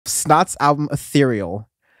Snot's album Ethereal,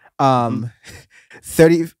 Mhm.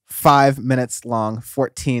 35 minutes long,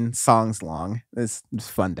 14 songs long. It's a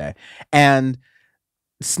fun day. And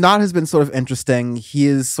Snot has been sort of interesting. He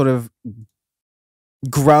is sort of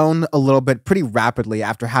grown a little bit pretty rapidly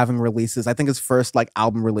after having releases. I think his first like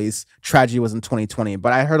album release, Tragedy, was in 2020,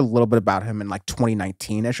 but I heard a little bit about him in like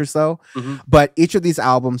 2019-ish or so. Mhm. But each of these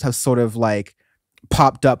albums have sort of like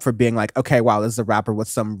popped up for being like, okay, wow, this is a rapper with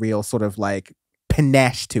some real sort of like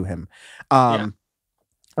panache to him. Yeah.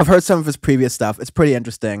 I've heard some of his previous stuff. It's pretty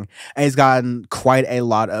interesting. And he's gotten quite a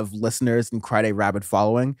lot of listeners and quite a rabid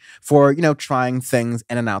following for, trying things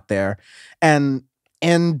in and out there. And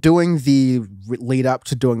in doing the lead up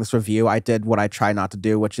to doing this review, I did what I try not to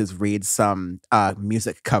do, which is read some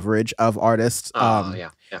music coverage of artists. Yeah.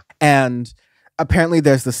 And apparently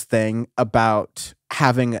there's this thing about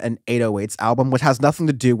having an 808s album, which has nothing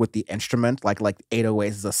to do with the instrument, like 808s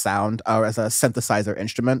as a sound or as a synthesizer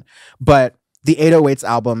instrument. But the 808s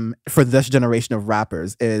album for this generation of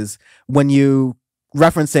rappers is when you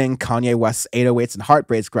referencing Kanye West's 808s and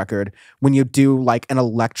Heartbreaks record, when you do like an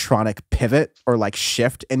electronic pivot or like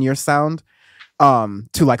shift in your sound to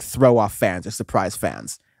like throw off fans or surprise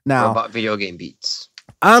fans. Now, Or about video game beats.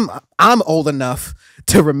 I'm old enough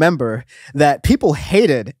to remember that people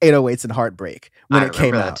hated 808s and Heartbreak when it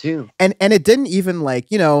came out. Too. And it didn't even like,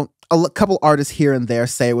 a couple artists here and there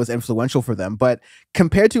say it was influential for them, but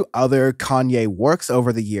compared to other Kanye works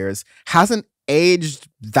over the years, hasn't aged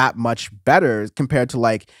that much better compared to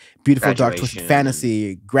like Beautiful Dark Twisted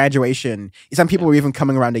Fantasy, Graduation. Some people were even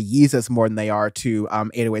coming around to Yeezus more than they are to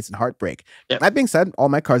 808s and Heartbreak. Yep. That being said, all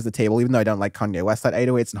my cards at the table, even though I don't like Kanye West, that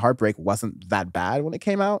 808s and Heartbreak wasn't that bad when it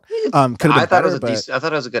came out. Could have been I thought better, I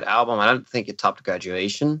thought it was a good album. I don't think it topped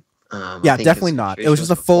Graduation. Yeah, definitely not. It was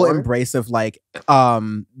just a full embrace of like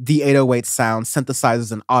the 808 sound,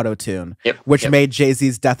 synthesizers, and auto-tune, which made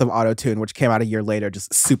Jay-Z's Death of Auto-Tune, which came out a year later,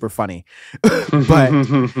 just super funny. But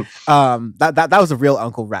that was a real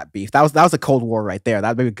Uncle Rap beef. That was a Cold War right there.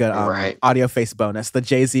 That'd be a good Audioface bonus. The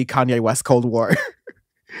Jay-Z Kanye West Cold War.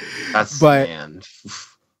 That's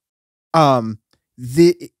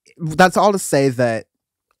that's all to say that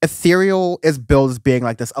Ethereal is billed as being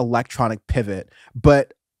like this electronic pivot,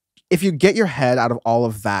 but if you get your head out of all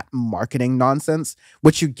of that marketing nonsense,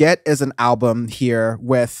 what you get is an album here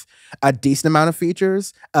with a decent amount of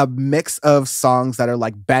features, a mix of songs that are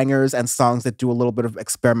like bangers and songs that do a little bit of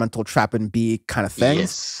experimental trap and B kind of things.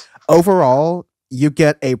 Yes. Overall, you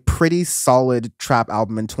get a pretty solid trap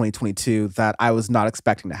album in 2022 that I was not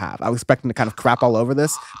expecting to have. I was expecting to kind of crap all over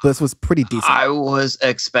this, but this was pretty decent. I was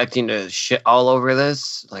expecting to shit all over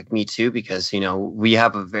this, like me too, because, we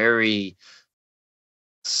have a very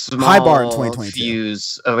small high bar in 2022.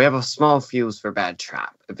 Fuse. We have a small fuse for bad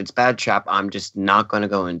trap. If it's bad trap, I'm just not going to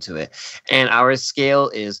go into it. And our scale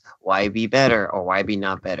is YB better or YB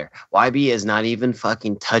not better. YB is not even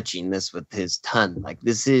fucking touching this with his tongue. Like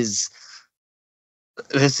this is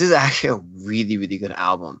actually a really, really good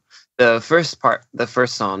album. The first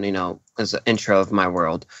song, is the intro of My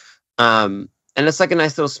World. And it's like a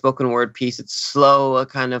nice little spoken word piece. It's slow,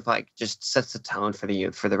 kind of like just sets the tone for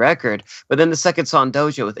the record. But then the second song,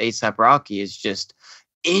 Doja with A$AP Rocky, is just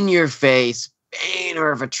in your face, banger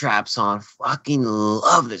of a trap song. Fucking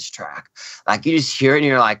love this track. Like you just hear it and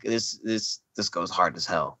you're like, this goes hard as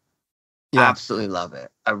hell. Yeah. Absolutely love it.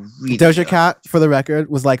 I really Doja Cat, for the record,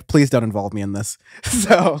 was like, please don't involve me in this.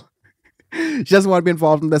 So she doesn't want to be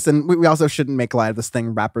involved in this. And we also shouldn't make light of this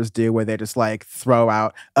thing rappers do where they just like throw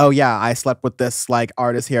out, oh yeah, I slept with this like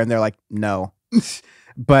artist here. And they're like, no.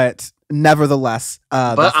 But nevertheless,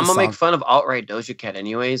 but I'm gonna make fun of alt-right Doja Cat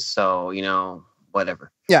anyways. So,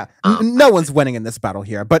 whatever. Yeah. No one's winning in this battle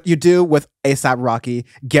here, but you do with A$AP Rocky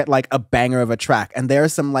get like a banger of a track. And there are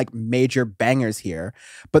some like major bangers here,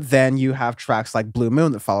 but then you have tracks like Blue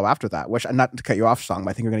Moon that follow after that, which, not to cut you off, Song,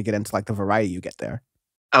 but I think you're going to get into like the variety you get there.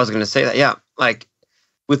 I was going to say that, yeah. Like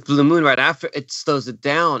with Blue Moon right after, it slows it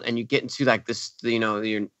down and you get into like this,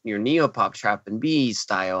 your neo-pop trap and B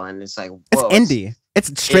style. And it's like, whoa. It's indie.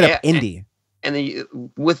 It's straight up indie. And then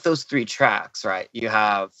with those three tracks, right, you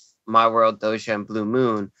have My World, Doja, and Blue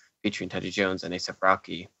Moon featuring Teddy Jones and A$AP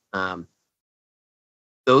Rocky.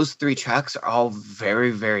 Those three tracks are all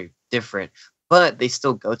very, very different, but they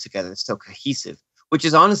still go together. They're still cohesive, which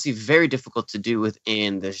is honestly very difficult to do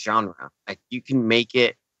within this genre. Like you can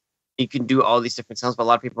do all these different sounds, but a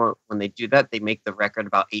lot of people, when they do that, they make the record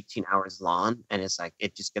about 18 hours long, and it's like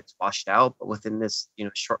it just gets washed out. But within this,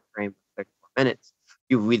 short frame of 34 minutes,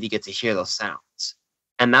 you really get to hear those sounds,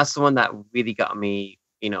 and that's the one that really got me.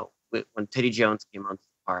 When Teddy Jones came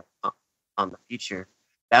on the feature,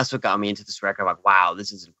 that's what got me into this record. I'm like, wow,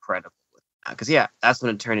 this is incredible. Because yeah, that's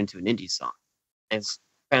when it turned into an indie song. It's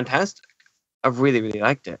fantastic. I've really, really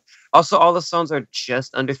liked it. Also, all the songs are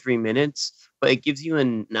just under 3 minutes, but it gives you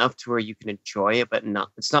enough to where you can enjoy it, but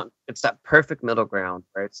not, it's that perfect middle ground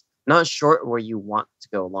where it's not short where you want to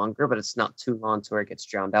go longer, but it's not too long to where it gets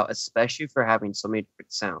drowned out, especially for having so many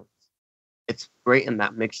different sounds. It's great in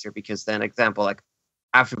that mixture because then, example, like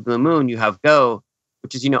after Blue Moon, you have Go,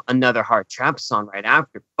 which is, another hard trap song right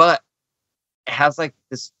after, but it has like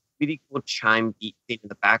this really cool chime beat thing in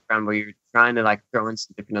the background where you're trying to like throw in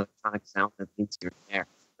some different electronic sounds and things here and there,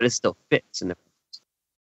 but it still fits. And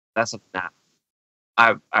that's something that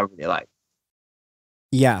I really like.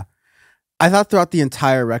 Yeah. I thought throughout the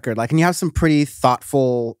entire record, like, and you have some pretty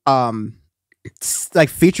thoughtful, like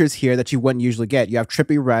features here that you wouldn't usually get. You have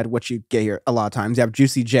Trippy Red, which you get here a lot of times. You have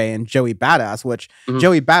Juicy J and Joey Badass, which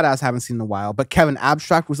Joey Badass I haven't seen in a while, but Kevin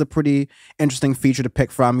Abstract was a pretty interesting feature to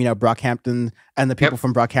pick from. Brockhampton, and the people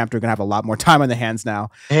from Brockhampton are gonna have a lot more time on their hands now.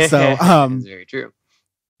 So that's very true.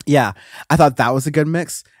 Yeah, I thought that was a good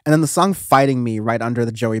mix. And then the song Fighting Me right under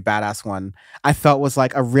the Joey Badass one, I felt was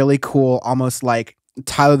like a really cool, almost like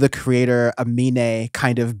Tyler the Creator, Amine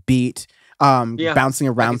kind of beat. Bouncing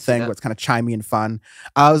around thing where it's kind of chimey and fun.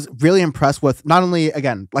 I was really impressed with not only,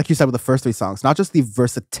 again, like you said with the first 3 songs, not just the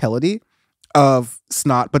versatility of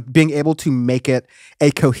Snot, but being able to make it a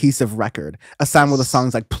cohesive record. A sound where the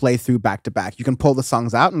songs like play through back to back. You can pull the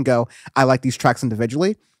songs out and go, I like these tracks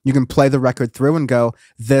individually. You can play the record through and go,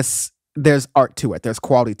 there's art to it, there's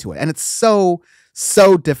quality to it. And it's so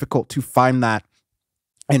difficult to find that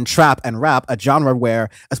in trap and rap, a genre where,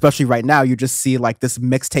 especially right now, you just see like this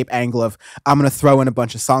mixtape angle of I'm going to throw in a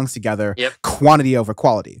bunch of songs together, quantity over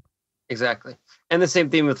quality. Exactly. And the same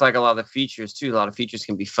thing with like a lot of the features too. A lot of features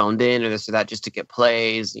can be phoned in or this or that just to get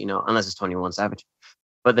plays, unless it's 21 Savage.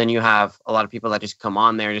 But then you have a lot of people that just come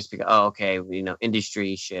on there and just be, oh, okay,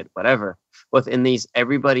 industry shit, whatever. Within these,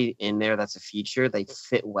 everybody in there that's a feature, they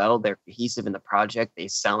fit well. They're cohesive in the project. They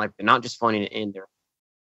sound like they're not just phoning it in. They're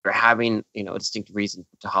having, a distinct reason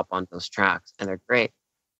to hop on those tracks, and they're great.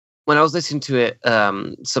 When I was listening to it,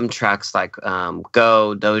 some tracks like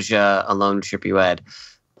Go, Doja, Alone, Trippy Red,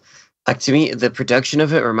 like to me, the production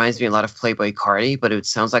of it reminds me a lot of Playboi Carti, but it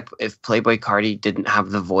sounds like if Playboi Carti didn't have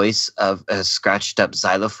the voice of a scratched up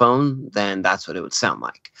xylophone, then that's what it would sound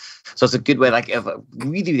like. So it's a good way, like of a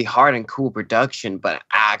really, really hard and cool production, but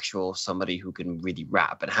actual somebody who can really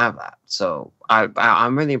rap and have that. So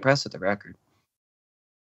I'm really impressed with the record.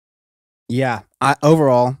 Yeah,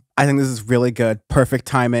 overall, I think this is really good. Perfect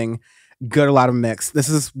timing, good, a lot of mix. This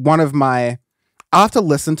is one of my, I'll have to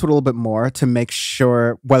listen to it a little bit more to make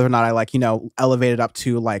sure whether or not I like, elevate it up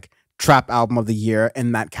to like trap album of the year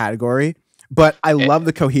in that category. But I love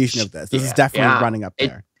the cohesion of this. This is definitely running up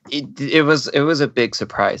there. It was a big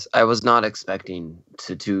surprise. I was not expecting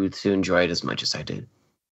to enjoy it as much as I did.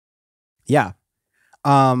 Yeah.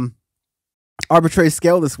 Arbitrary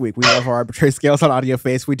scale this week. We love our arbitrary scales on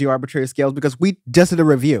Audioface. We do arbitrary scales because we just did a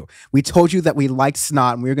review. We told you that we liked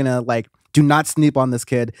Snot and we were gonna like do not sleep on this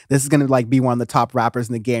kid. This is gonna like be one of the top rappers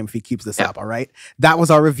in the game if he keeps this up. All right. That was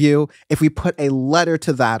our review. If we put a letter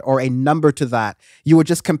to that or a number to that, you would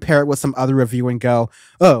just compare it with some other review and go,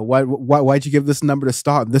 oh, why'd you give this number to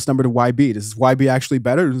Snot and this number to YB? Does YB actually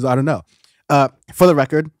better? I don't know. For the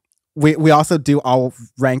record, we also do all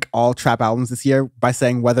rank all trap albums this year by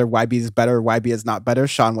saying whether YB is better or YB is not better.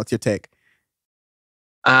 Sean, what's your take?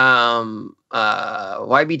 YB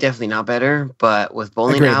definitely not better, but with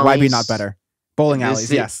Bowling Alleys, YB not better. Bowling Alleys,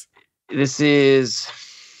 yes. This is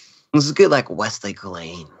good like Westlake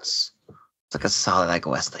Lanes. It's like a solid like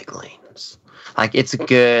Westlake Lanes. Like it's a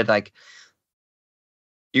good like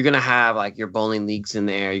you're going to have like your bowling leagues in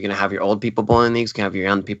there. You're going to have your old people bowling leagues. You're going to have your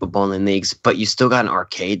young people bowling leagues, but you still got an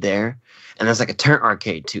arcade there. And there's like a turn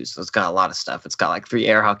arcade too. So it's got a lot of stuff. It's got like 3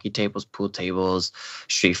 air hockey tables, pool tables,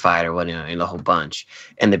 Street Fighter, and a whole bunch.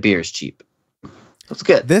 And the beer is cheap. It's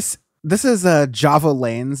good. This is Java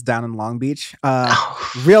Lanes down in Long Beach.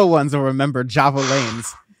 Real ones will remember Java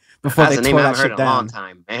Lanes before they tore that shit down. A long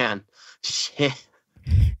time, man. Shit.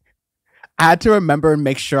 I had to remember and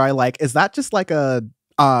make sure I like, is that just like a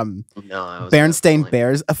Berenstain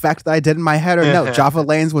Bears effect that I did in my head, or no? Java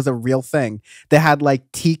Lanes was a real thing. They had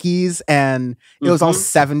like tikis and it was all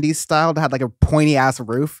 70s style. They had like a pointy ass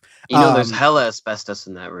roof. There's hella asbestos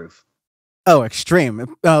in that roof. Oh,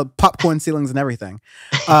 extreme. Popcorn ceilings and everything.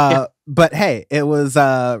 But hey, it was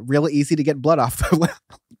really easy to get blood off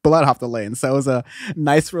the lane. So it was a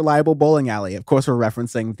nice, reliable bowling alley. Of course, we're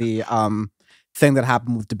referencing the thing that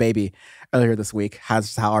happened with DaBaby earlier this week.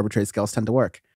 Has how arbitrary scales tend to work.